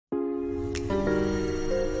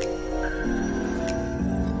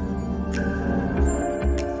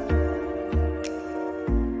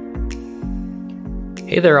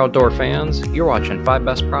Hey there outdoor fans, you're watching 5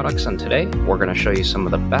 Best Products, and today we're going to show you some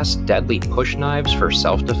of the best deadly push knives for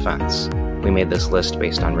self-defense. We made this list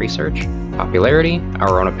based on research, popularity,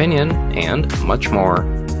 our own opinion, and much more.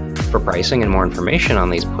 For pricing and more information on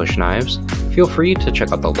these push knives, feel free to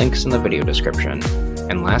check out the links in the video description.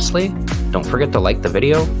 And lastly, don't forget to like the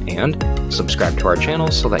video and subscribe to our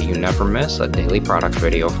channel so that you never miss a daily product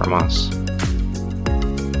video from us.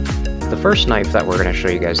 The first knife that we're going to show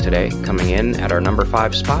you guys today, coming in at our number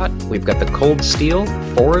 5 spot, we've got the Cold Steel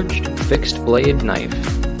Forged Fixed Blade Knife.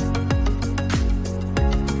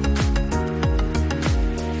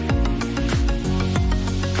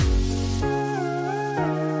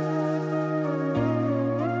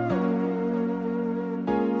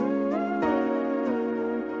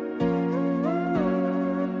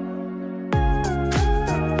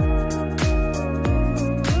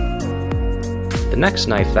 The next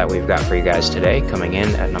knife that we've got for you guys today, coming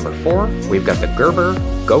in at number 4, we've got the Gerber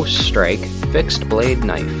Ghostrike Fixed Blade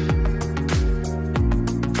Knife.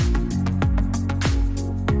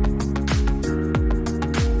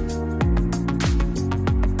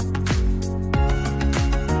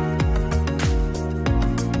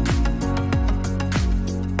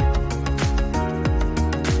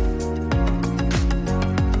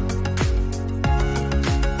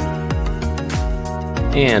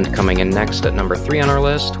 And coming in next at number 3 on our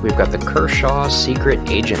list, we've got the Kershaw Secret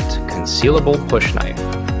Agent Concealable Push Knife.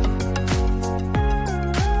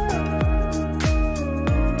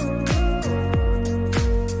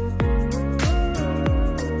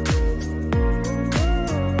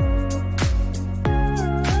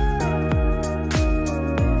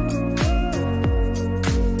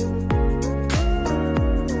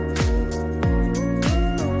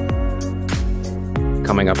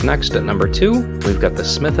 Coming up next at number 2, we've got the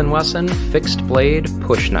Smith & Wesson Fixed Blade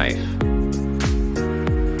Push Knife.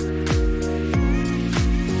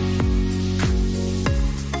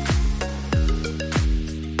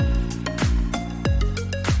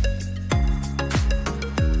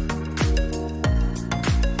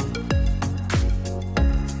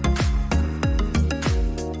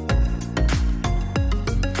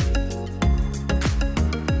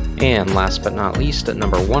 And last but not least, at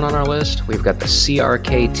number 1 on our list, we've got the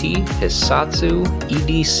CRKT Hissatsu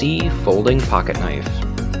EDC Folding Pocket Knife.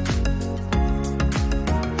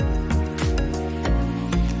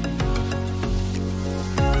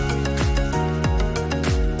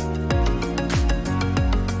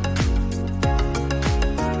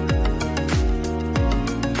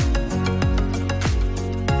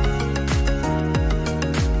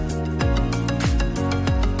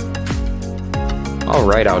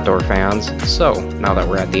 Alright outdoor fans, so now that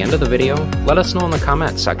we're at the end of the video, let us know in the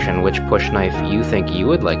comments section which push knife you think you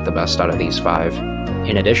would like the best out of these 5.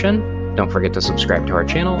 In addition, don't forget to subscribe to our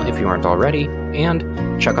channel if you aren't already,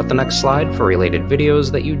 and check out the next slide for related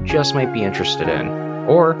videos that you just might be interested in.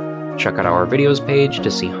 Or check out our videos page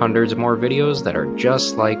to see hundreds more videos that are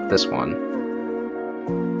just like this one.